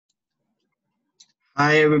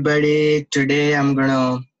Hi everybody. Today I'm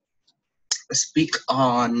gonna speak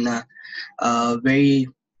on a very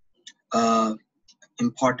uh,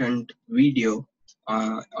 important video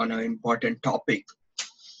on an important topic.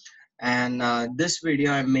 And this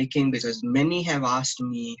video I'm making because many have asked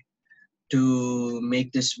me to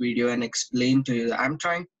make this video and explain to you.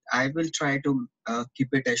 I will try to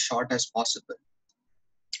keep it as short as possible.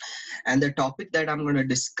 And the topic that I'm gonna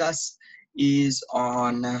discuss is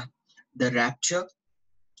on the rapture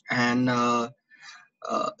and uh,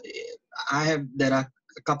 there are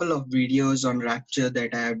a couple of videos on rapture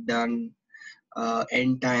that I have done,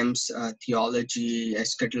 end times theology,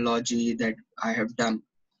 eschatology that I have done.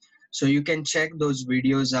 So you can check those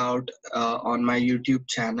videos out on my YouTube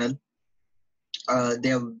channel.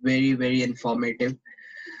 They are very informative.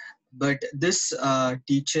 But this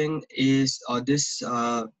teaching is, or this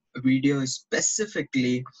video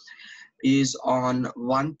specifically is on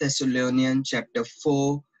 1 Thessalonians chapter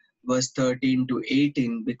 4 verse 13 to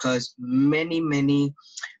 18, because many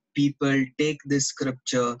people take this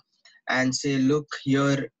scripture and say, look,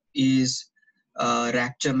 here is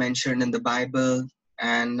rapture mentioned in the Bible,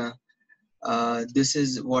 and this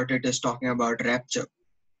is what it is talking about, rapture.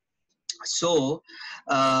 So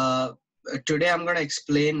uh, today I'm going to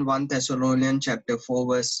explain 1 Thessalonians chapter 4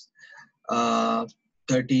 verse uh,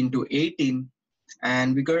 13 to 18,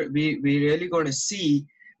 and we really going to see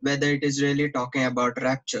whether it is really talking about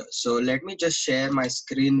rapture. So let me just share my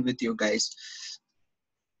screen with you guys.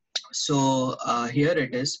 So here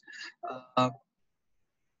it is, uh,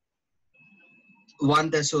 1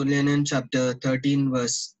 Thessalonians chapter 13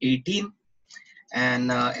 verse 18.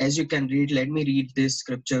 And as you can read, let me read this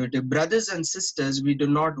scripture with you. Brothers and sisters, we do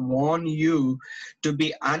not to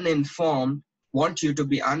be uninformed, want you to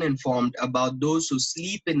be uninformed about those who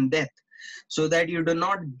sleep in death, so that you do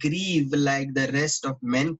not grieve like the rest of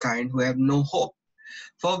mankind who have no hope.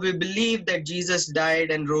 For we believe that Jesus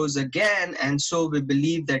died and rose again, and so we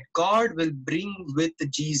believe that God will bring with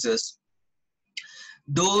Jesus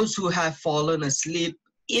those who have fallen asleep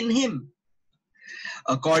in him.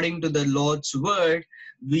 According to the Lord's word,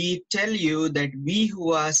 we tell you that we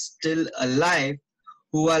who are still alive,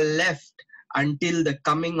 who are left until the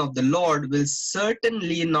coming of the Lord, will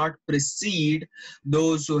certainly not precede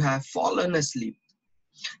those who have fallen asleep.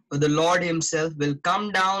 For the Lord himself will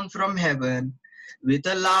come down from heaven with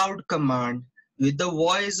a loud command, with the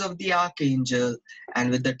voice of the archangel,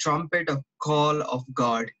 and with the trumpet of call of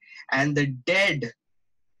God, and the dead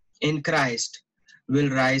in Christ will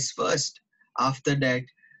rise first. After that,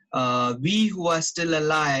 we who are still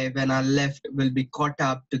alive and are left will be caught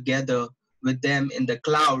up together with them in the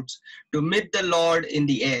clouds to meet the Lord in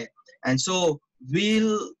the air. And so we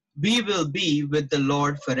will be with the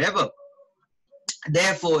Lord forever.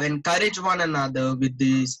 Therefore, encourage one another with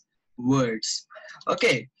these words.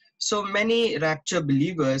 Okay, so many rapture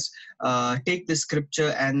believers take the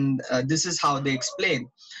scripture, and this is how they explain.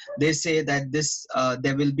 They say that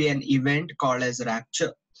there will be an event called as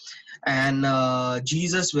rapture, and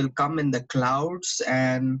Jesus will come in the clouds,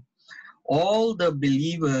 and all the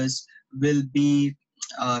believers will be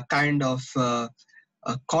caught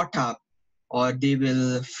up, or they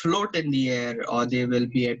will float in the air, or they will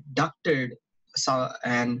be abducted,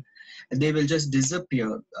 and they will just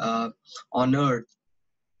disappear on earth,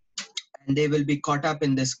 and they will be caught up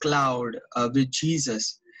in this cloud with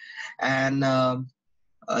Jesus. And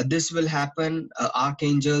this will happen.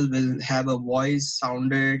 Archangel will have a voice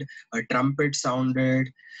sounded, a trumpet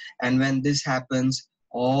sounded, and when this happens,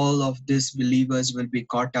 all of these believers will be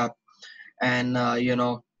caught up. And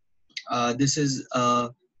this is a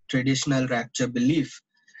traditional rapture belief.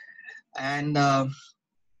 And uh,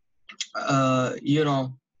 you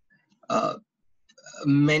know uh,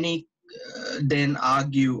 many then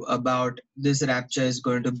argue about this rapture is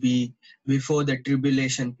going to be before the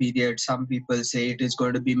tribulation period. Some people say it is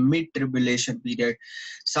going to be mid tribulation period.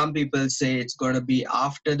 Some people say it's going to be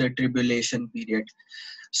after the tribulation period.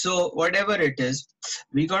 So whatever it is,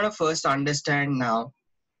 we got to first understand now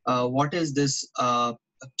what is this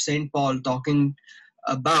Saint Paul talking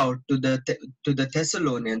about to the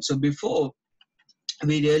Thessalonians. So before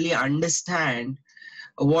we really understand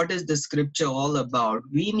what is the scripture all about,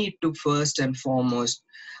 we need to first and foremost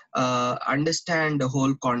understand the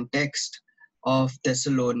whole context of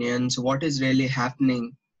Thessalonians, what is really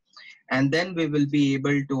happening, and then we will be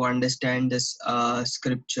able to understand this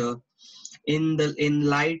scripture in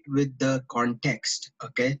light with the context.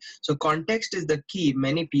 Okay, so context is the key.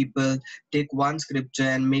 Many people take one scripture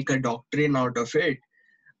and make a doctrine out of it.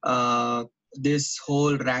 This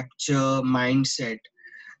whole rapture mindset,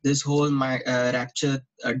 this whole rapture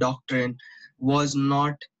doctrine was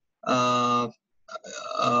not uh,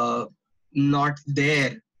 uh, not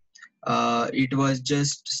there.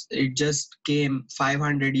 It just came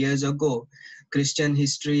 500 years ago. Christian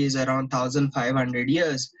history is around 1500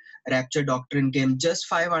 years. Rapture doctrine came just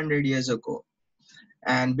 500 years ago.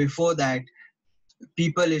 And before that,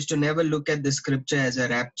 people used to never look at the scripture as a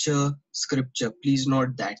rapture scripture. Please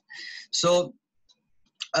note that. So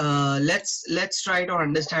let's try to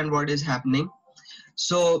understand what is happening.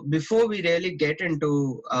 So before we really get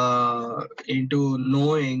into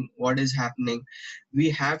knowing what is happening, we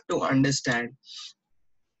have to understand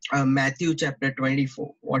Matthew chapter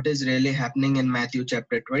 24. What is really happening in Matthew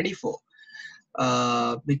chapter 24?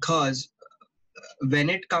 Because when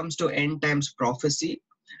it comes to end times prophecy,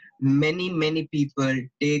 many people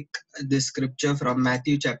take this scripture from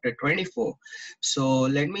Matthew chapter 24. So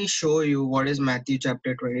let me show you what is Matthew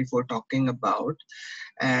chapter 24 talking about,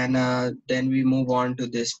 and then we move on to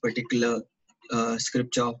this particular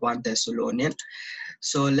scripture of 1 Thessalonian.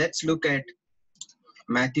 So let's look at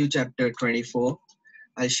Matthew chapter 24.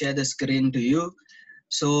 I'll share the screen to you.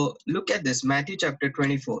 So look at this, Matthew chapter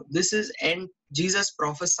 24. This is Jesus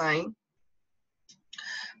prophesying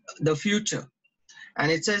the future.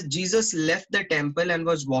 And it says, Jesus left the temple and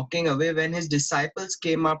was walking away when his disciples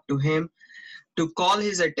came up to him to call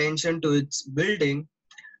his attention to its building.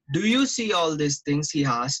 Do you see all these things? He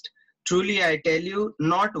asked. Truly, I tell you,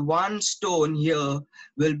 not one stone here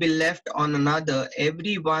will be left on another.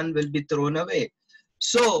 Every one will be thrown away.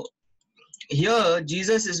 So here,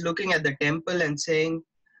 Jesus is looking at the temple and saying,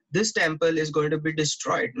 this temple is going to be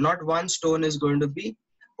destroyed. Not one stone is going to be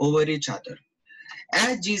over each other.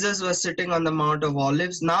 As Jesus was sitting on the Mount of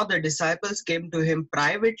Olives, now the disciples came to him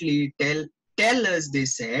privately. Tell us, they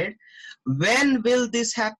said, when will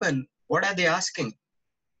this happen? What are they asking?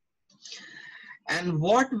 And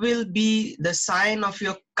what will be the sign of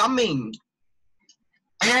your coming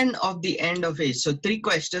and of the end of age? So three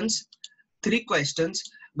questions,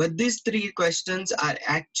 but these three questions are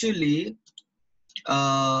actually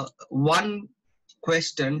one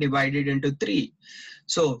question divided into three.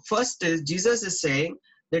 So first is, Jesus is saying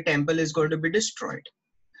the temple is going to be destroyed.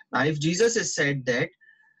 Now, if Jesus has said that,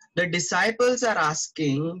 the disciples are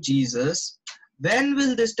asking Jesus, when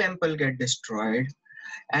will this temple get destroyed?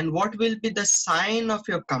 And what will be the sign of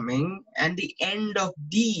your coming and the end of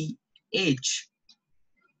the age?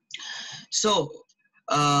 So,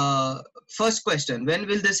 first question, when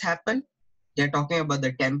will this happen? They're talking about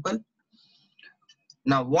the temple.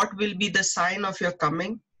 Now, what will be the sign of your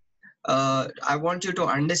coming? I want you to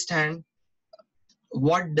understand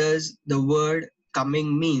what does the word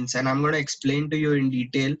coming means, and I'm going to explain to you in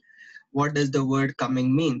detail what does the word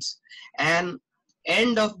coming means. And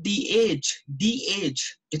end of the age,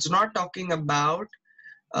 it's not talking about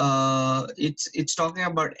it's talking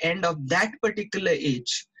about end of that particular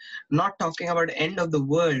age, not talking about end of the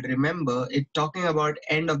world. Remember, it's talking about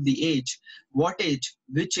end of the age. What age?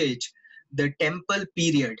 Which age? The temple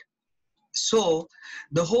period. So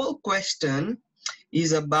the whole question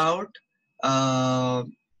is about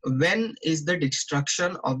when is the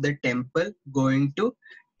destruction of the temple going to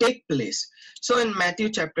take place. So in Matthew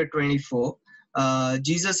chapter 24,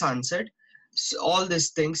 Jesus answered, all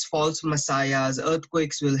these things, false messiahs,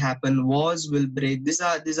 earthquakes will happen, wars will break. These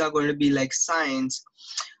are going to be like signs,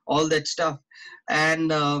 all that stuff.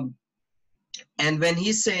 And when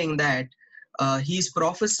he's saying that, he's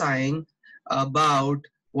prophesying about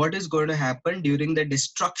what is going to happen during the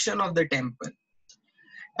destruction of the temple.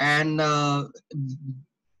 And I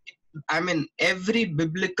mean, every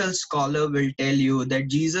biblical scholar will tell you that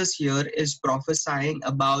Jesus here is prophesying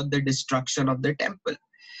about the destruction of the temple.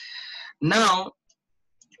 Now,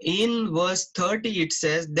 in verse 30, it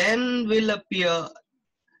says, then will appear,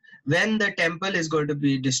 when the temple is going to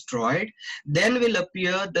be destroyed, then will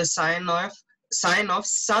appear the sign of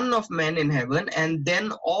Son of Man in heaven, and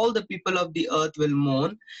then all the people of the earth will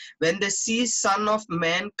mourn when they see Son of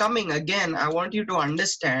Man coming. Again, I want you to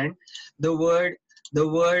understand the word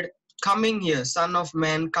coming here, Son of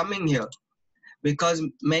Man coming here, because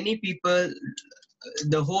many people,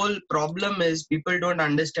 the whole problem is people don't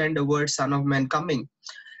understand the word Son of Man coming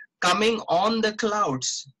on the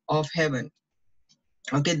clouds of heaven.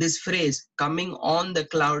 Okay, this phrase, coming on the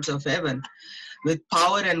clouds of heaven with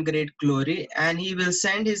power and great glory, and he will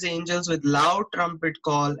send his angels with loud trumpet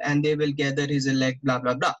call, and they will gather his elect, blah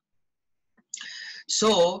blah blah.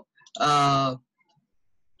 So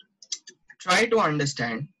try to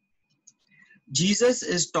understand, Jesus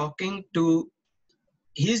is talking to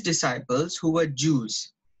his disciples who were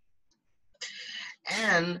Jews,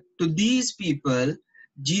 and to these people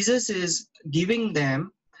Jesus is giving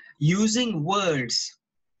them, using words,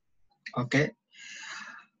 okay,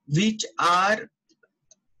 which are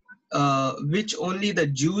which only the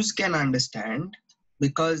Jews can understand,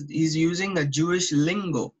 because he's using a Jewish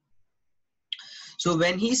lingo. So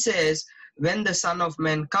when he says, when the Son of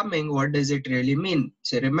Man coming, what does it really mean?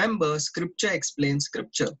 So remember, scripture explains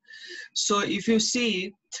scripture. So if you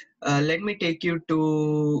see, let me take you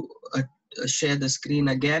to share the screen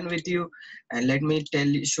again with you, and let me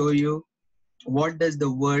show you what does the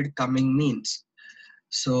word coming means.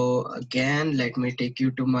 So again, let me take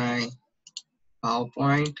you to my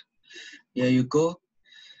PowerPoint. Here you go.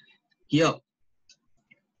 Here.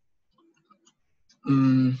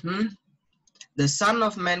 The Son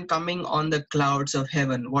of Man coming on the clouds of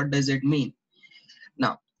heaven. What does it mean?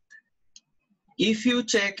 Now, if you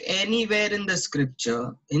check anywhere in the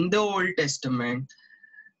scripture, in the Old Testament,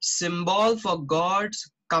 symbol for God's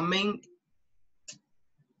coming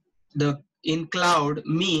in cloud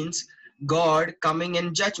means God coming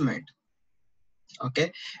in judgment.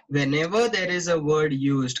 Okay, whenever there is a word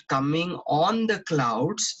used, coming on the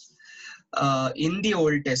clouds, in the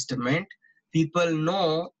Old Testament, people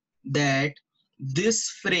know that this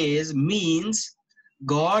phrase means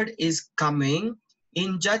God is coming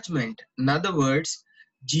in judgment. In other words,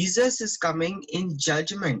 Jesus is coming in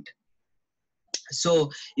judgment. So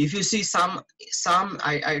if you see some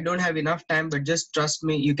I don't have enough time, but just trust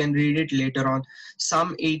me, you can read it later on.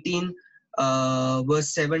 Psalm 18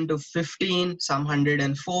 verse 7 to 15, Psalm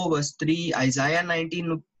 104 verse 3, Isaiah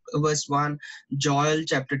 19 verse 1, Joel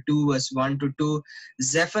chapter 2 verse 1 to 2,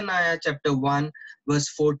 Zephaniah chapter 1 verse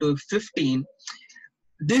 4 to 15.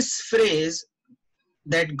 This phrase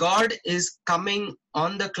that God is coming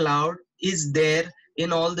on the cloud is there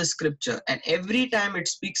in all the scripture, and every time it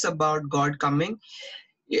speaks about God coming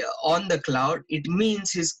on the cloud, it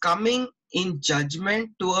means he's coming in judgment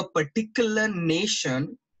to a particular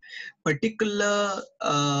nation, particular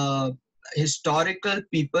historical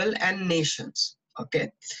people and nations.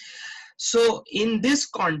 Okay, so in this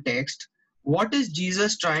context, what is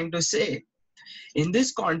Jesus trying to say? In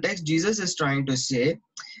this context, Jesus is trying to say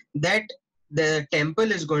that the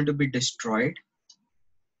temple is going to be destroyed,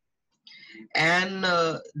 and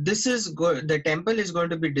the temple is going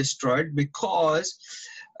to be destroyed because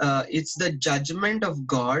it's the judgment of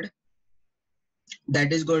God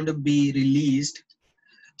that is going to be released.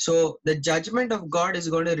 So the judgment of God is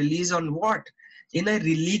going to release on what? In a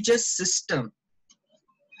religious system.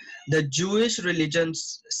 The Jewish religion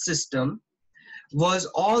system was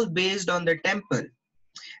all based on the temple.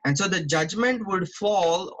 And so the judgment would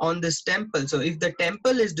fall on this temple. So if the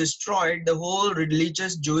temple is destroyed, the whole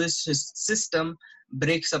religious Jewish system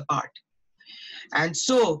breaks apart. And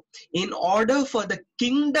so in order for the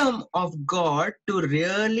kingdom of God to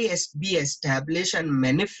really be established and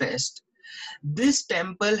manifest, this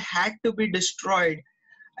temple had to be destroyed,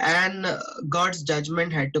 and God's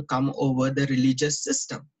judgment had to come over the religious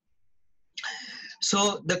system.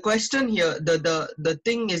 So the question here, the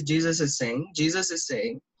thing is, Jesus is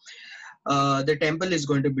saying, the temple is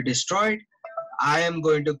going to be destroyed. I am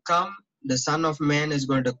going to come. The Son of Man is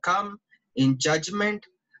going to come in judgment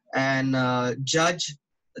and judge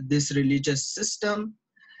this religious system.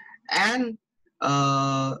 And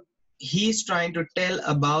he's trying to tell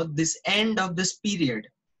about this end of this period.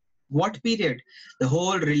 What period? The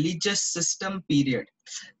whole religious system period.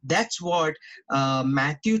 That's what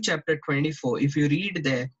Matthew chapter 24, if you read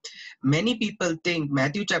there, many people think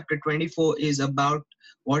Matthew chapter 24 is about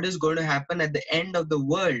what is going to happen at the end of the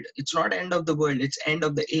world. It's not end of the world, it's end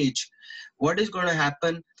of the age. What is going to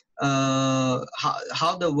happen,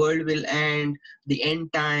 how the world will end, the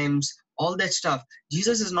end times, all that stuff.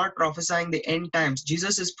 Jesus is not prophesying the end times.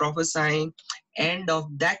 Jesus is prophesying end of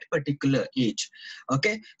that particular age.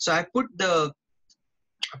 Okay, so I put the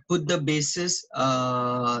basis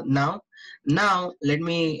now. Now let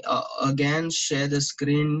me again share the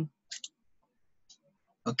screen.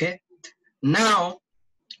 Okay, now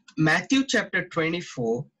Matthew chapter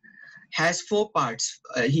 24 has 4 parts.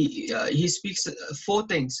 He speaks 4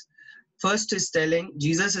 things. First is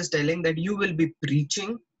Jesus is telling that you will be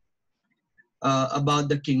preaching about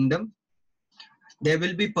the kingdom. There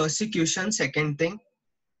will be persecution, second thing.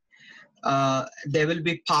 There will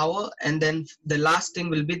be power, and then the last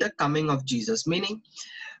thing will be the coming of Jesus. Meaning,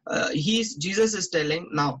 Jesus is telling,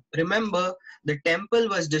 now remember, the temple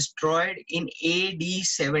was destroyed in AD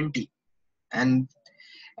 70, and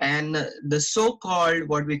the so-called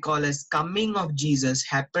what we call as coming of Jesus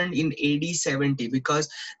happened in AD 70, because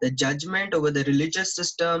the judgment over the religious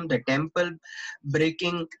system, the temple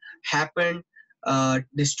breaking happened,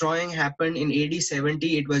 destroying happened in AD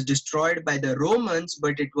 70. It was destroyed by the Romans,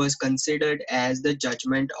 but it was considered as the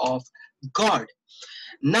judgment of God.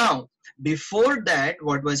 Now, before that,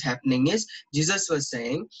 what was happening is Jesus was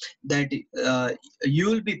saying that you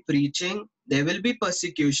will be preaching, there will be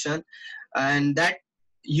persecution, and that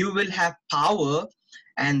you will have power,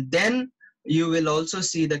 and then you will also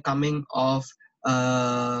see the coming of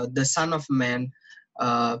the Son of Man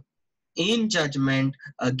in judgment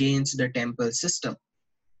against the temple system.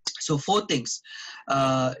 So four things.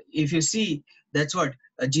 If you see, that's what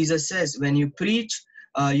Jesus says: when you preach,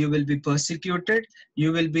 you will be persecuted,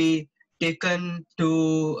 you will be taken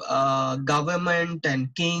to government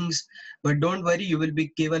and kings, but don't worry, you will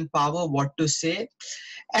be given power what to say.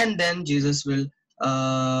 And then Jesus will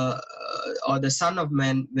or the Son of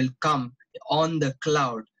Man will come on the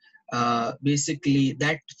cloud. Basically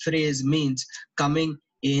that phrase means coming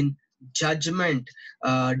in judgment,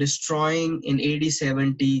 destroying in AD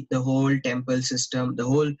 70 the whole temple system, the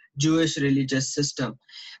whole Jewish religious system.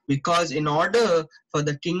 Because in order for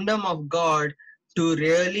the kingdom of God to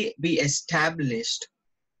really be established,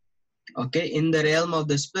 okay, in the realm of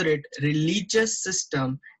the spirit, religious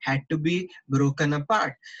system had to be broken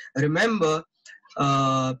apart. Remember,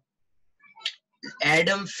 uh,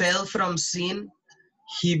 Adam fell from sin,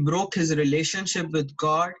 he broke his relationship with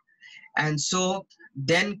God, and so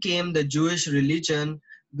then came the Jewish religion,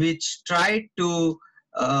 which tried to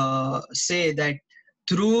say that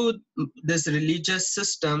through this religious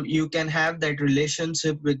system you can have that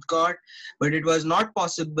relationship with God, but it was not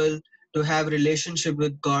possible to have relationship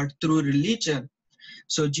with God through religion.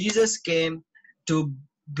 So Jesus came to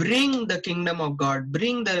bring the kingdom of God,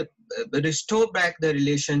 restore back the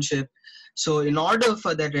relationship. So in order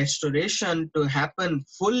for the restoration to happen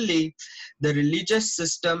fully, the religious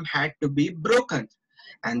system had to be broken.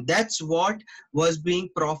 And that's what was being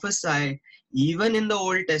prophesied even in the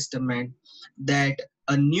Old Testament, that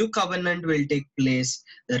a new covenant will take place.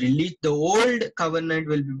 The old covenant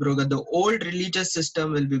will be broken. The old religious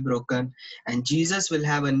system will be broken, and Jesus will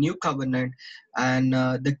have a new covenant, and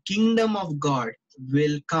the kingdom of God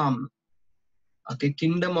will come. Okay,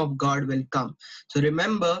 kingdom of God will come. So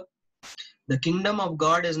remember, the kingdom of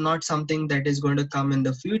God is not something that is going to come in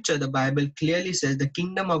the future. The Bible clearly says the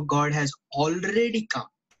kingdom of God has already come.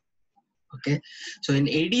 Okay, so in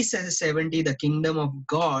AD 70, the kingdom of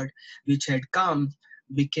God, which had come,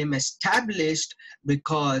 became established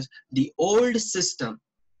because the old system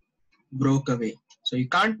broke away. So you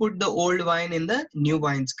can't put the old wine in the new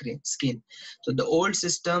wine skin. So the old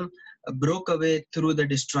system broke away through the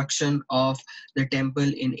destruction of the temple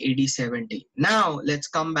in AD 70. Now let's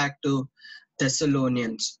come back to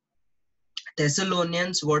Thessalonians.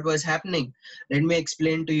 Thessalonians, what was happening? Let me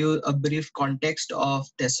explain to you a brief context of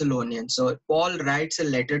Thessalonians. So Paul writes a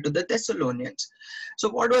letter to the Thessalonians. So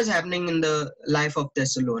what was happening in the life of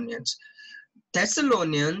Thessalonians?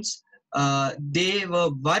 Thessalonians, they were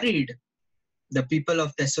worried. The people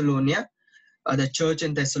of Thessalonia, the church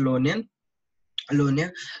in Thessalonia,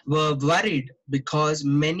 were worried because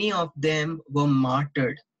many of them were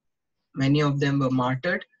martyred. Many of them were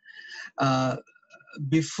martyred uh,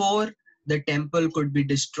 before the temple could be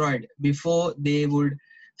destroyed, before they would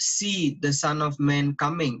see the Son of Man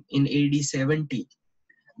coming in AD 70,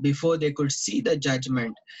 before they could see the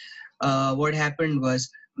judgment. What happened was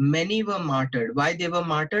many were martyred. Why they were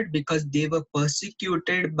martyred? Because they were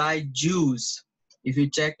persecuted by Jews. If you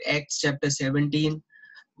check Acts chapter 17,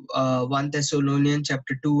 1 Thessalonians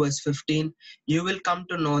chapter 2 verse 15, you will come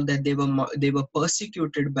to know that they were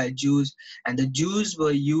persecuted by Jews, and the Jews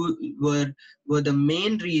were the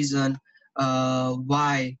main reason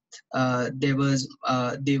why they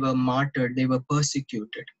were martyred, they were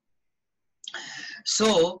persecuted.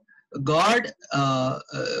 So God,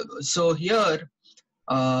 so here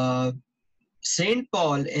Saint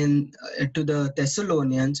Paul in to the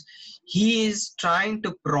Thessalonians, he is trying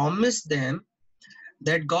to promise them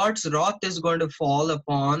that God's wrath is going to fall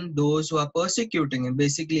upon those who are persecuting him,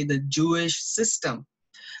 basically the Jewish system.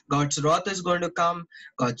 God's wrath is going to come,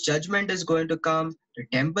 God's judgment is going to come, the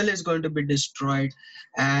temple is going to be destroyed,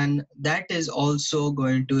 and that is also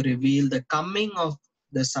going to reveal the coming of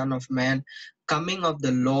the Son of Man, coming of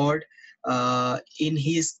the Lord in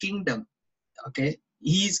his kingdom. Okay,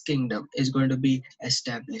 his kingdom is going to be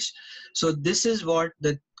established. So this is what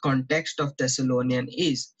the context of Thessalonian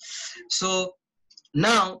is. So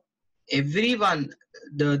now, everyone,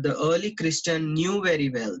 the early Christian knew very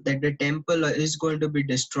well that the temple is going to be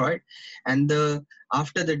destroyed, and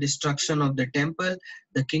after the destruction of the temple,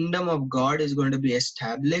 the kingdom of God is going to be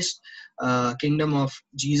established. Kingdom of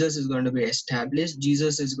Jesus is going to be established.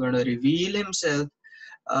 Jesus is going to reveal himself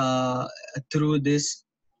through this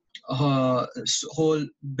whole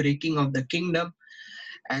breaking of the kingdom.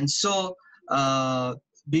 And so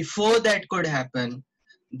before that could happen,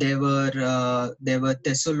 There were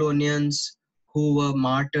Thessalonians who were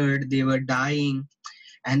martyred, they were dying,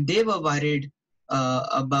 and they were worried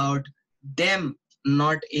about them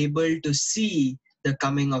not able to see the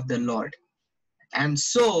coming of the Lord. And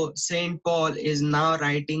so Saint Paul is now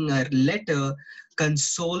writing a letter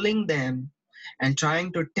consoling them and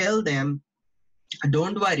trying to tell them,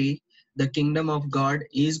 don't worry, the kingdom of God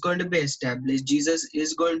is going to be established. Jesus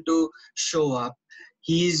is going to show up.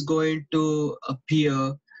 He is going to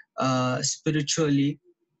appear spiritually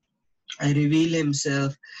and reveal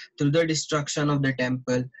himself through the destruction of the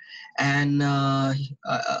temple. And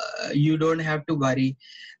you don't have to worry.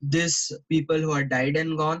 These people who are died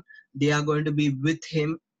and gone, they are going to be with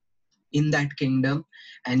him in that kingdom,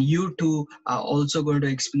 and you too are also going to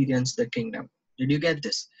experience the kingdom. Did you get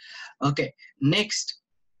this? Okay, next.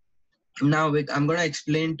 Now I'm going to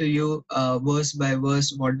explain to you verse by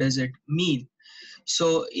verse what does it mean.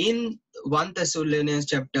 So in 1 Thessalonians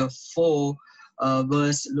chapter 4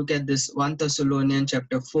 verse, look at this, 1 Thessalonians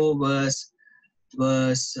chapter 4 verse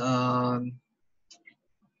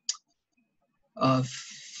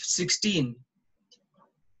 16.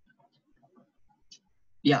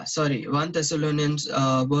 Yeah, sorry, 1 Thessalonians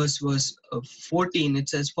verse 14, it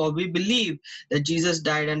says, for we believe that Jesus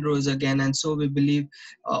died and rose again, and so we believe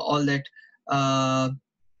all that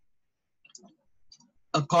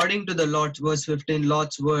according to the Lord, verse 15,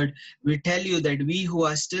 Lord's word, we tell you that we who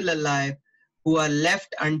are still alive, who are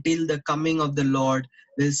left until the coming of the Lord,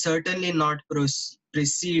 will certainly not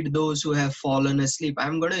precede those who have fallen asleep.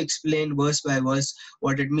 I'm going to explain verse by verse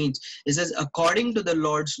what it means. It says, according to the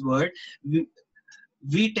Lord's word,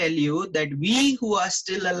 we tell you that we who are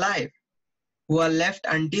still alive, who are left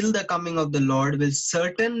until the coming of the Lord, will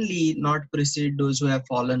certainly not precede those who have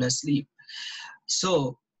fallen asleep.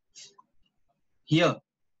 So, here,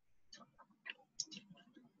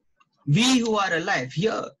 we who are alive,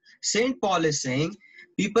 here, Saint Paul is saying,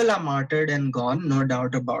 people are martyred and gone, no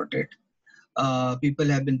doubt about it. People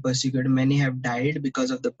have been persecuted, many have died because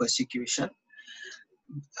of the persecution.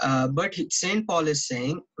 But Saint Paul is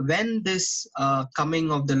saying, when this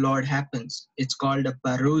coming of the Lord happens, it's called a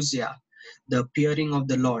parousia, the appearing of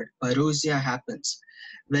the Lord. Parousia happens.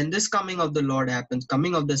 When this coming of the Lord happens,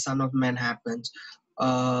 coming of the Son of Man happens,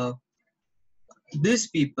 these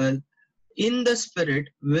people in the spirit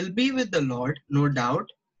will be with the Lord, no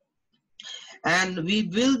doubt, and we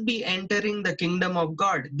will be entering the kingdom of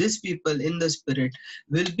God. These people in the spirit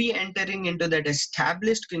will be entering into that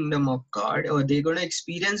established kingdom of God, or they're going to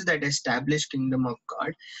experience that established kingdom of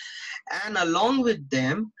God. And along with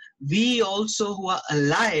them, we also who are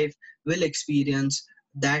alive will experience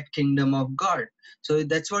that kingdom of God. So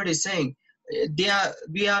that's what he's saying.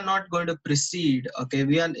 We are not going to precede. Okay,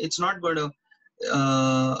 it's not going to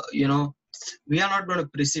we are not going to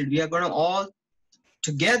precede. We are going to all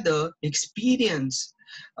together experience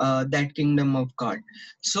that kingdom of God.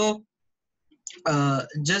 So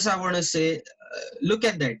just I want to say, look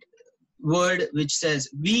at that word which says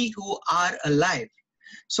we who are alive.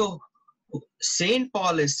 So Saint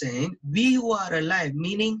Paul is saying we who are alive,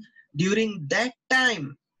 meaning during that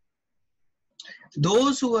time,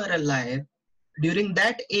 those who are alive during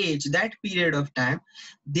that age, that period of time,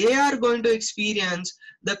 they are going to experience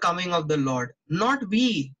the coming of the Lord. Not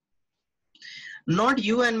we, not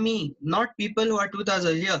you and me, not people who are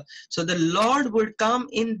 2000 years. So the Lord would come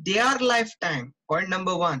in their lifetime. Point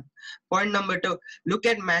number one. Point number two, look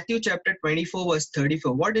at Matthew chapter 24 verse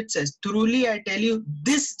 34. What it says, truly I tell you,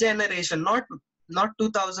 this generation, not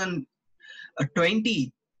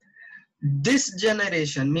 2020, this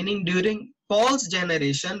generation, meaning during Paul's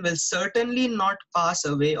generation, will certainly not pass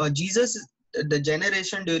away, or the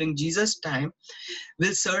generation during Jesus' time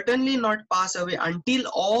will certainly not pass away until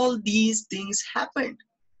all these things happened.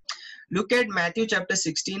 Look at Matthew chapter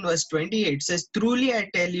 16 verse 28. It says, truly I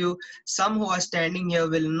tell you, some who are standing here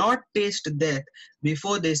will not taste death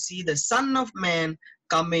before they see the Son of Man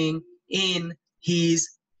coming in his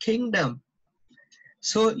kingdom.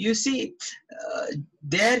 So you see,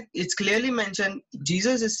 there it's clearly mentioned,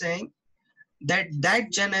 Jesus is saying that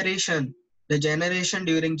generation, the generation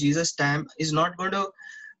during Jesus' time, is not going to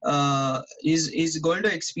is going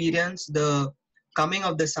to experience the coming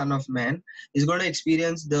of the Son of Man, is going to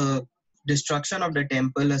experience the destruction of the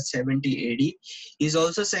temple at 70 AD. He's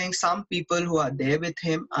also saying some people who are there with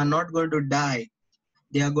him are not going to die.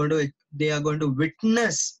 They are going to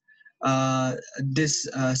witness this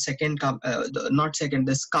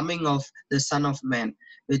this coming of the Son of Man,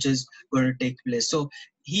 which is going to take place. So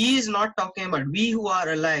he is not talking about we who are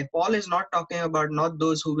alive. Paul is not talking about not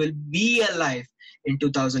those who will be alive in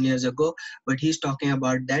 2000 years ago, but he's talking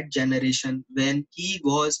about that generation when he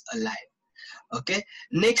was alive. Okay,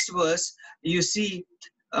 next verse, you see,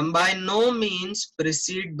 by no means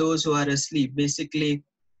precede those who are asleep. Basically,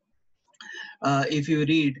 if you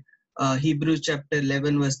read Hebrews chapter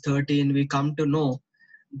 11 verse 13, we come to know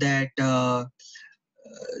that the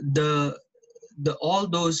all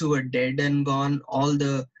those who are dead and gone, all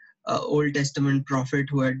the Old Testament prophet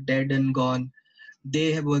who are dead and gone,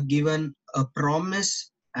 they were given a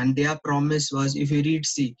promise, and their promise was, if you read,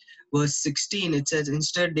 see, verse 16, it says,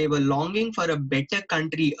 instead they were longing for a better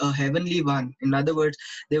country, a heavenly one. In other words,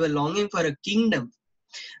 they were longing for a kingdom.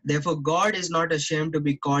 Therefore God is not ashamed to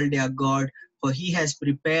be called their God, for he has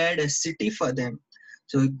prepared a city for them.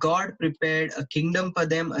 So God prepared a kingdom for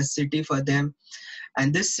them, a city for them.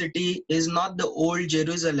 And this city is not the old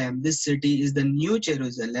Jerusalem. This city is the new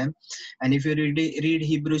Jerusalem. And if you read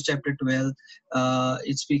Hebrews chapter 12,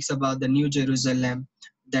 it speaks about the new Jerusalem,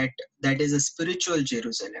 that is a spiritual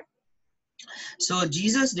Jerusalem. So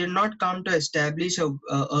Jesus did not come to establish a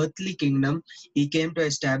earthly kingdom. He came to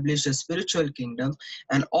establish a spiritual kingdom.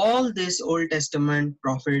 And all these Old Testament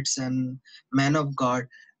prophets and men of God,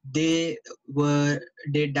 they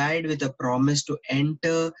died with a promise to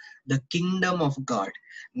enter the kingdom of God.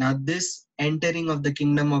 Now this entering of the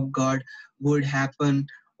kingdom of God would happen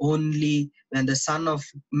only when the Son of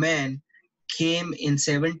Man came in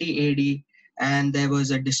 70 AD, and there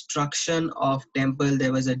was a destruction of temple.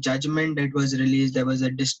 There was a judgment that was released. There was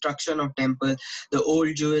a destruction of temple. The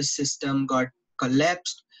old Jewish system got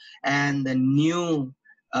collapsed, and the new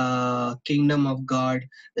kingdom of God,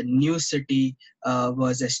 the new city,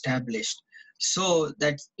 was established. So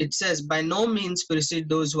that it says, by no means precede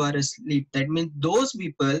those who are asleep. That means those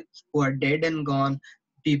people who are dead and gone,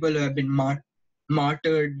 people who have been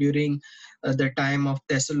martyred during the time of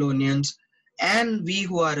Thessalonians, and we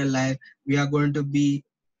who are alive, we are going to be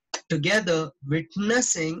together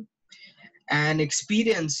witnessing and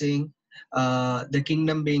experiencing the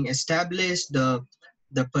kingdom being established, the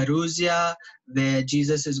parousia, where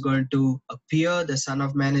Jesus is going to appear, the Son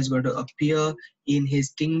of Man is going to appear in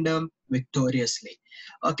his kingdom victoriously.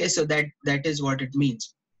 Okay, so that is what it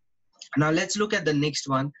means. Now let's look at the next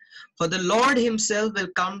one. For the Lord himself will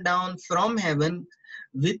come down from heaven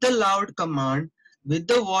with a loud command, with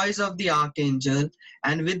the voice of the archangel,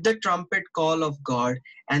 and with the trumpet call of God,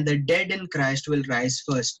 and the dead in Christ will rise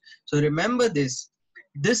first. So remember this.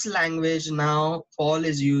 This language now Paul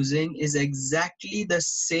is using is exactly the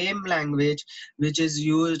same language which is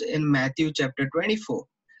used in Matthew chapter 24.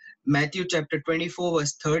 Matthew chapter 24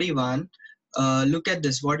 verse 31. Look at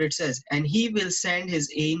this, what it says. And he will send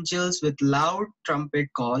his angels with loud trumpet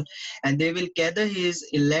call, and they will gather his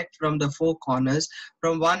elect from the four corners,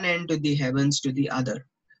 from one end to the heavens to the other.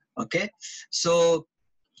 Okay, so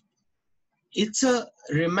it's a,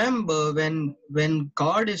 remember, when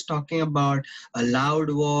God is talking about a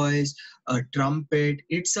loud voice, a trumpet,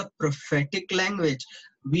 it's a prophetic language.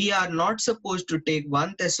 We are not supposed to take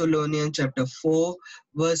 1 Thessalonians chapter 4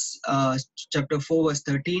 verse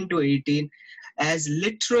 13 to 18 as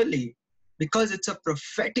literally, because it's a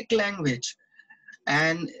prophetic language.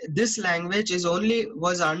 And this language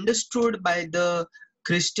was understood by the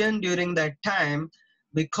Christian during that time,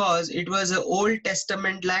 because it was an Old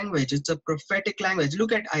Testament language. It's a prophetic language.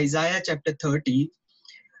 Look at Isaiah chapter 30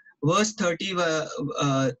 verse 30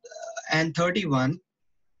 and 31.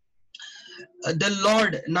 The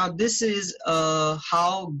Lord, now this is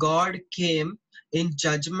how God came in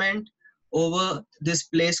judgment over this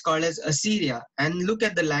place called as Assyria. And look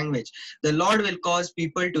at the language. The Lord will cause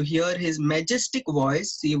people to hear his majestic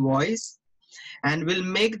voice, see voice, and will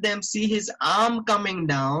make them see his arm coming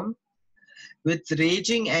down with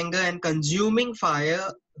raging anger and consuming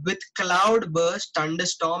fire, with cloud burst,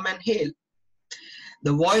 thunderstorm, and hail.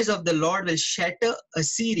 The voice of the Lord will shatter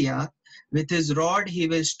Assyria. With his rod he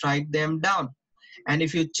will strike them down. And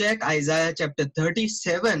if you check Isaiah chapter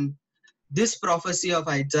 37, this prophecy of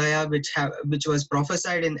Isaiah, which was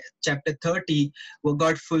prophesied in chapter 30,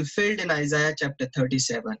 got fulfilled in Isaiah chapter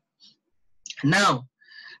 37. Now,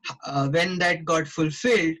 when that got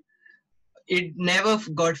fulfilled, it never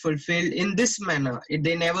got fulfilled in this manner.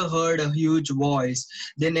 They never heard a huge voice.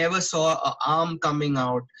 They never saw an arm coming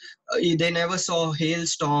out. They never saw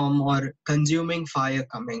hailstorm or consuming fire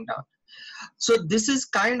coming down. So this is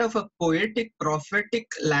kind of a poetic, prophetic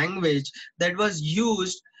language that was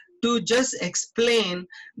used to just explain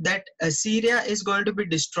that Assyria is going to be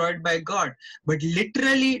destroyed by God. But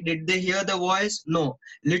literally, did they hear the voice? No.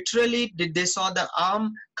 Literally, did they saw the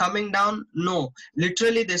arm coming down? No.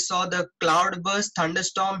 Literally, they saw the cloud burst,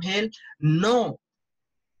 thunderstorm, hail? No.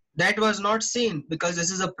 That was not seen because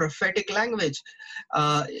this is a prophetic language.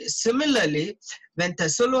 Similarly, when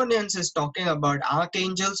Thessalonians is talking about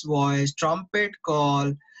archangel's voice, trumpet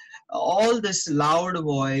call, all this loud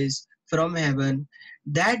voice from heaven,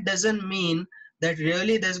 that doesn't mean that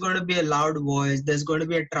really there's going to be a loud voice, there's going to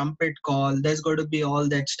be a trumpet call, there's going to be all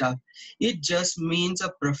that stuff. It just means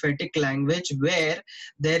a prophetic language where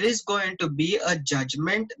there is going to be a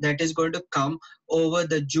judgment that is going to come over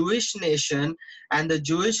the Jewish nation and the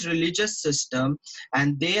Jewish religious system,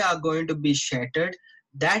 and they are going to be shattered.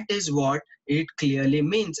 That is what it clearly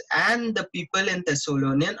means. And the people in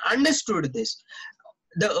Thessalonian understood this.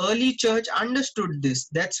 The early church understood this.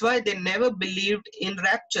 That's why they never believed in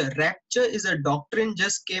rapture. Rapture is a doctrine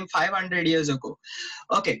just came 500 years ago.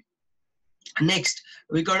 Okay, next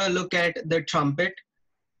we got to look at the trumpet.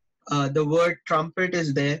 The word trumpet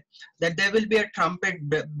is there, that there will be a trumpet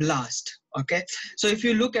blast. Okay, so if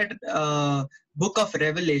you look at book of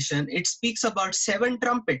Revelation, it speaks about 7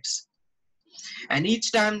 trumpets, and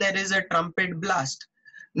each time there is a trumpet blast.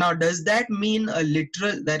 Now, does that mean a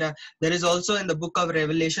literal, there is also in the book of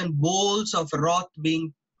Revelation bowls of wrath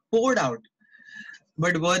being poured out?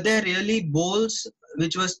 But were there really bowls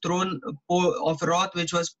which was thrown of wrath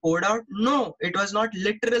which was poured out? No, it was not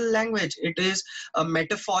literal language. It is a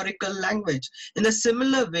metaphorical language. In a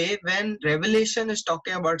similar way, when Revelation is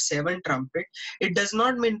talking about 7 trumpet, it does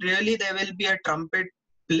not mean really there will be a trumpet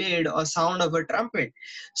played or sound of a trumpet.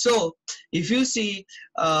 So if you see,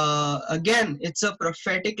 again, it's a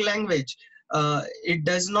prophetic language. It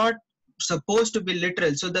does not supposed to be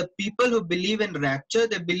literal. So the people who believe in rapture,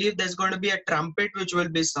 they believe there's going to be a trumpet which will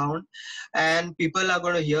be sound, and people are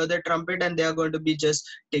going to hear the trumpet and they are going to be just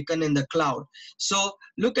taken in the cloud. So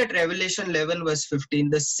look at Revelation 11 verse 15.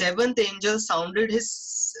 The 7th angel sounded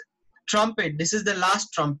his trumpet. This is the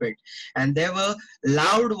last trumpet, and there were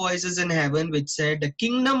loud voices in heaven which said, the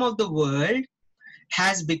kingdom of the world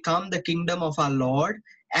has become the kingdom of our Lord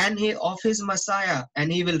and of his Messiah,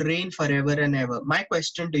 and he will reign forever and ever. My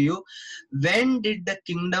question to you, when did the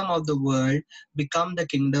kingdom of the world become the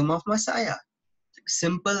kingdom of Messiah?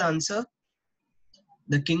 Simple answer,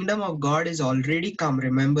 the kingdom of God is already come,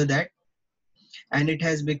 remember that, and it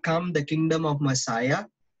has become the kingdom of Messiah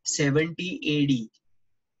 70 AD.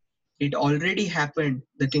 It already happened.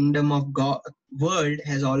 The kingdom of God world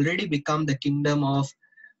has already become the kingdom of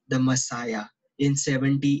the Messiah in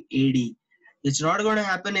 70 AD. It's not going to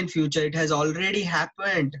happen in future. It has already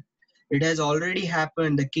happened. It has already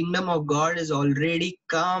happened. The kingdom of God is already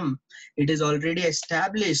come. It is already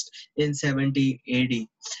established in 70 AD.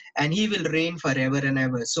 And he will reign forever and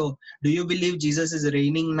ever. So do you believe Jesus is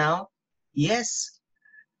reigning now? Yes.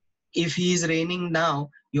 If he is reigning now,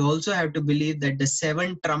 you also have to believe that the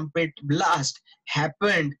 7th trumpet blast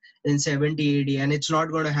happened in 70 AD and it's not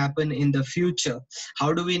going to happen in the future.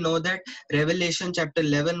 How do we know that? Revelation chapter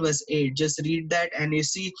 11 verse 8. Just read that and you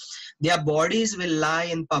see, their bodies will lie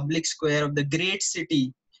in public square of the great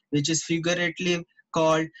city, which is figuratively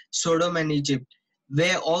called Sodom and Egypt,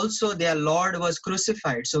 where also their Lord was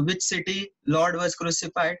crucified. So which city Lord was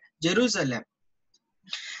crucified? Jerusalem.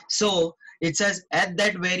 So it says, at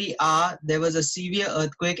that very hour, there was a severe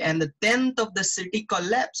earthquake and the 10th of the city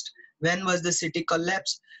collapsed. When was the city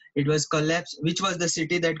collapsed? It was collapsed. Which was the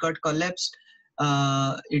city that got collapsed?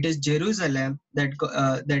 It is Jerusalem that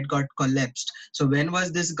got collapsed. So when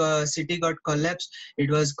was this city got collapsed? It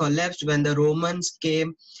was collapsed when the Romans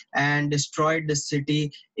came and destroyed the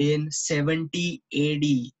city in 70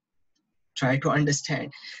 AD. Try to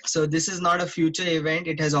understand. So this is not a future event.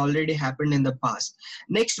 It has already happened in the past.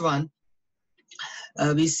 Next one.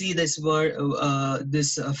 We see this word,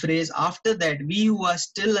 this phrase, after that we who are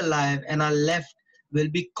still alive and are left will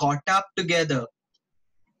be caught up together.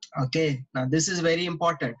 Okay, now this is very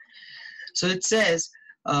important. So it says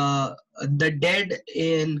the dead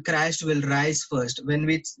in Christ will rise first. When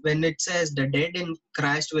it says the dead in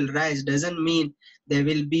Christ will rise, doesn't mean there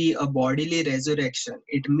will be a bodily resurrection.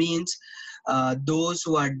 It means those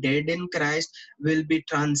who are dead in Christ will be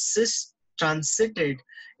transited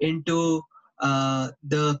into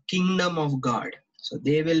the kingdom of God. So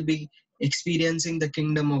they will be experiencing the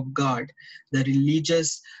kingdom of God. The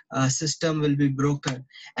religious system will be broken.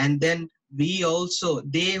 And then we also,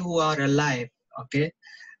 they who are alive, okay?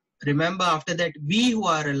 Remember after that, we who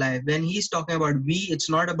are alive, when he's talking about we,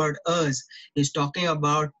 it's not about us. He's talking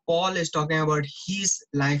about, Paul is talking about his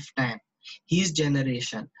lifetime, his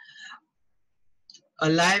generation.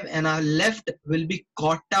 Alive and are left will be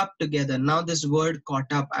caught up together. Now this word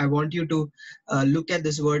caught up, I want you to look at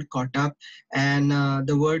this word caught up. And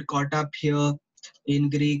the word caught up here in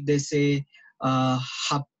Greek, they say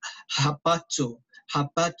hapazo.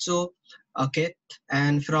 Hapazo Okay,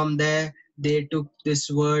 and from there they took this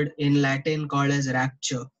word in Latin called as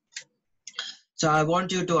rapture. So I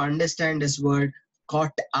want you to understand this word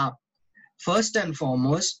caught up. First and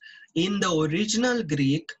foremost, in the original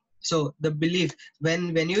Greek, so the belief,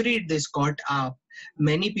 when you read this caught up,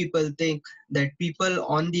 many people think that people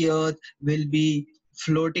on the earth will be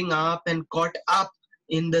floating up and caught up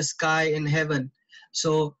in the sky in heaven.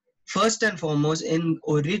 So first and foremost, in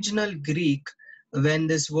original Greek, when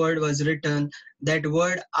this word was written, that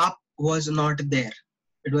word up was not there.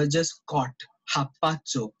 It was just caught,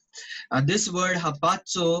 hapazo. This word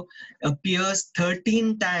hapazo appears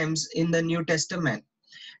 13 times in the New Testament.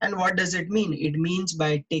 And what does it mean? It means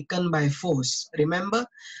by taken by force. Remember,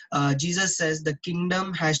 Jesus says the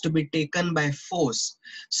kingdom has to be taken by force.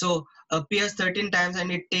 So appears 13 times,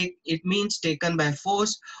 and it means taken by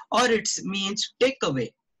force, or it means take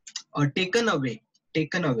away or taken away.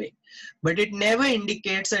 But it never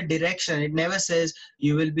indicates a direction. It never says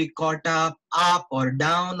you will be caught up or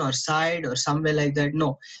down or side or somewhere like that.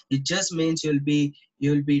 No, it just means you'll be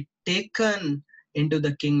taken into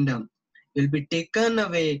the kingdom. You'll be taken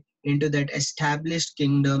away into that established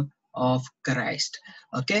kingdom of Christ.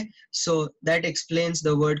 Okay, so that explains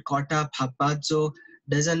the word caught up. Hapazo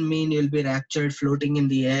doesn't mean you'll be raptured, floating in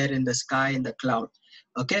the air, in the sky, in the cloud.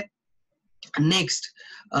 Okay. Next,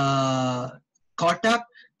 caught up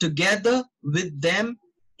together with them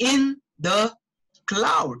in the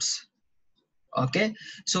clouds. Okay,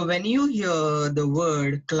 so when you hear the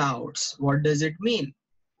word clouds, what does it mean?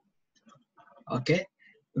 Okay,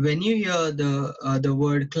 when you hear the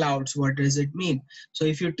word clouds, what does it mean? So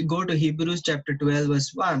if you go to Hebrews chapter 12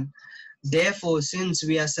 verse 1, therefore, since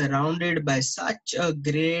we are surrounded by such a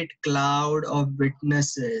great cloud of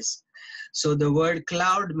witnesses. So the word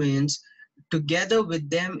cloud means together with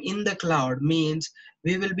them in the cloud, means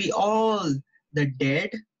we will be all the dead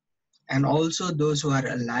and also those who are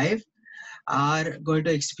alive are going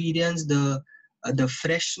to experience the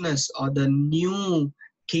freshness or the new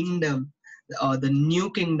kingdom, or the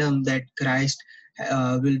new kingdom that Christ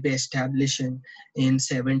will be establishing in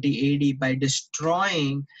 70 AD by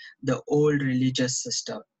destroying the old religious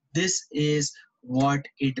system. This is what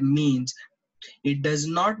it means. It does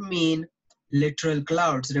not mean literal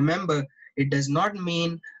clouds. Remember, it does not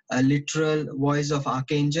mean a literal voice of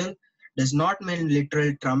archangel, does not mean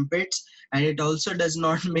literal trumpets, and it also does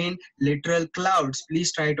not mean literal clouds.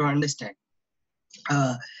 Please try to understand.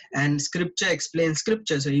 And scripture explains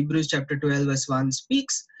scripture. So Hebrews chapter 12 verse 1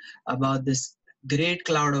 speaks about this great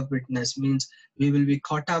cloud of witness, means we will be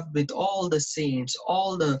caught up with all the saints,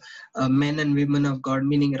 all the men and women of God,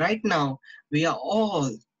 meaning right now we are all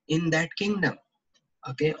in that kingdom.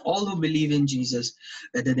 Okay, all who believe in Jesus,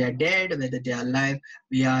 whether they are dead, whether they are alive,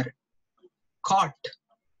 we are caught.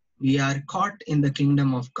 We are caught in the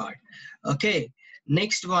kingdom of God. Okay,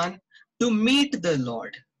 next one, to meet the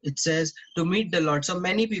Lord. It says to meet the Lord. So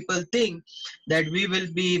many people think that we will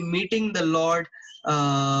be meeting the Lord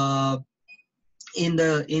in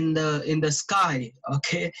the sky.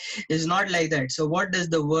 Okay, it's not like that. So what does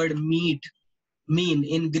the word meet mean?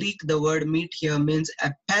 In Greek, the word meet here means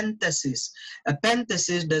epenthesis.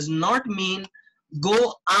 Epenthesis does not mean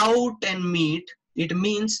go out and meet. It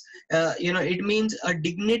means, it means a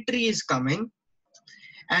dignitary is coming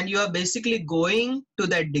and you are basically going to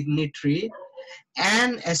that dignitary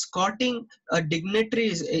and escorting a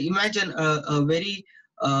dignitary. Imagine a very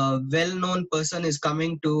well-known person is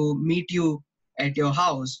coming to meet you at your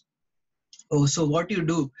house. Oh, so what you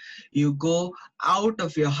do, you go out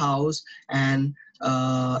of your house and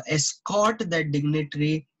escort that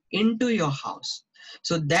dignitary into your house.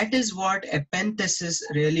 So that is what epenthesis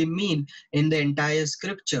really mean in the entire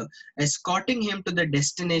scripture, escorting him to the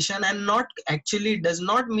destination, and not actually does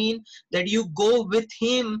not mean that you go with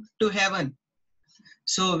him to heaven.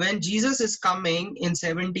 So when Jesus is coming in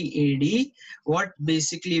 70 AD, what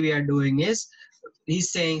basically we are doing is,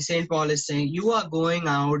 he's saying, St. Paul is saying, you are going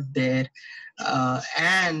out there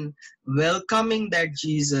and welcoming that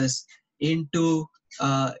Jesus into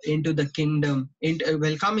the kingdom,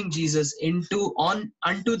 welcoming Jesus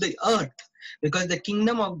unto the earth, because the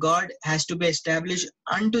kingdom of God has to be established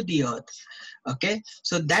unto the earth. Okay,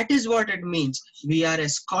 so that is what it means. We are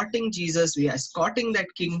escorting Jesus, we are escorting that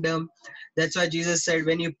kingdom. That's why Jesus said,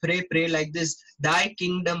 when you pray, pray like this: thy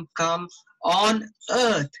kingdom come on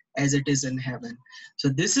earth as it is in heaven. So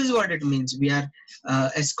this is what it means. We are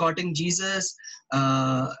escorting Jesus,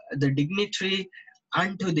 the dignitary,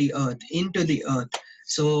 unto the earth, into the earth.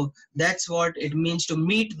 So that's what it means to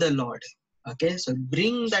meet the Lord. Okay, so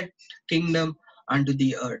bring that kingdom unto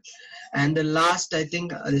the earth. And the last, I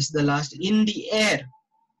think this is the last, in the air.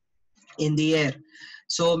 In the air.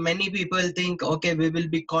 So many people think, okay, we will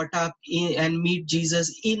be caught up and meet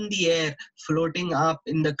Jesus in the air, floating up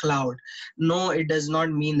in the cloud. No, it does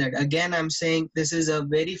not mean that. Again, I'm saying this is a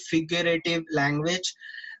very figurative language.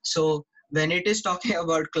 So when it is talking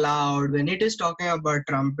about cloud, when it is talking about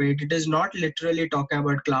trumpet, it is not literally talking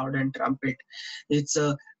about cloud and trumpet. It's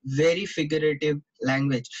a very figurative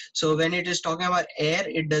language. So when it is talking about air,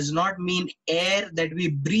 it does not mean air that we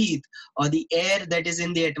breathe or the air that is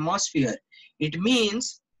in the atmosphere. It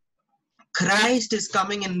means Christ is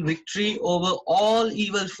coming in victory over all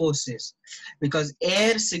evil forces, because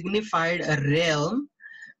air signified a realm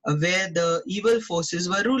where the evil forces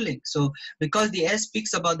were ruling. So because the air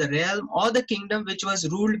speaks about the realm or the kingdom which was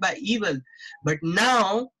ruled by evil, but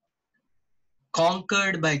now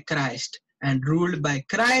conquered by Christ and ruled by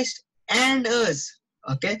Christ and us.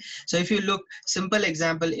 Okay, so if you look, simple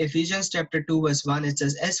example, Ephesians chapter 2 verse 1, it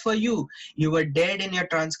says, as for you, you were dead in your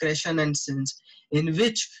transgression and sins, in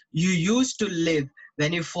which you used to live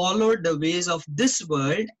when you followed the ways of this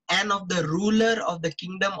world and of the ruler of the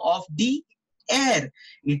kingdom of the air.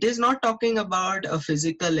 It is not talking about a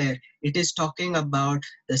physical air, it is talking about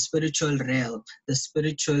the spiritual realm, the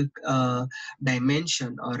spiritual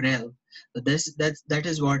dimension or realm. So that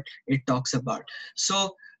is what it talks about.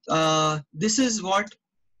 So this is what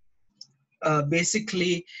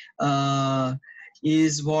basically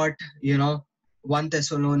is what 1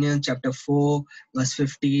 Thessalonians chapter 4 verse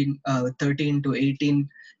 13 to 18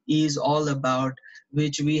 is all about,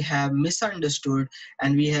 which we have misunderstood,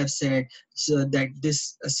 and we have said so that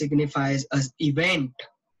this signifies an event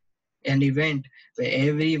where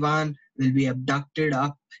everyone will be abducted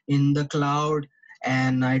up in the cloud,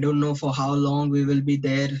 and I don't know for how long we will be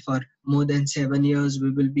there. For more than 7 years we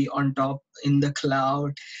will be on top in the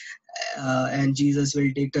cloud, and Jesus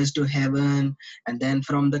will take us to heaven, and then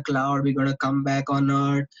from the cloud we're going to come back on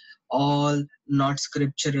earth. All not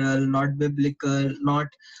scriptural, not biblical, not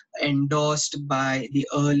endorsed by the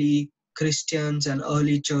early Christians and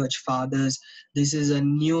early church fathers. This is a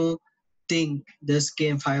new thing. This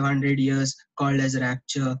came 500 years, called as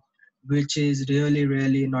rapture, which is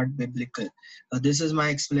really not biblical. This is my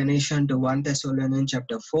explanation to 1 Thessalonians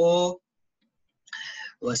chapter 4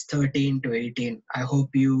 verse 13 to 18. I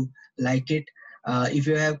hope you like it. If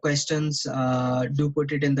you have questions, do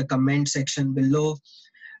put it in the comment section below.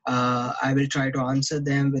 I will try to answer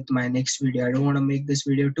them with my next video. I don't want to make this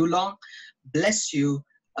video too long. Bless you,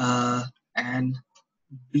 and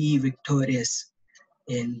be victorious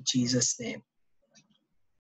in Jesus' name.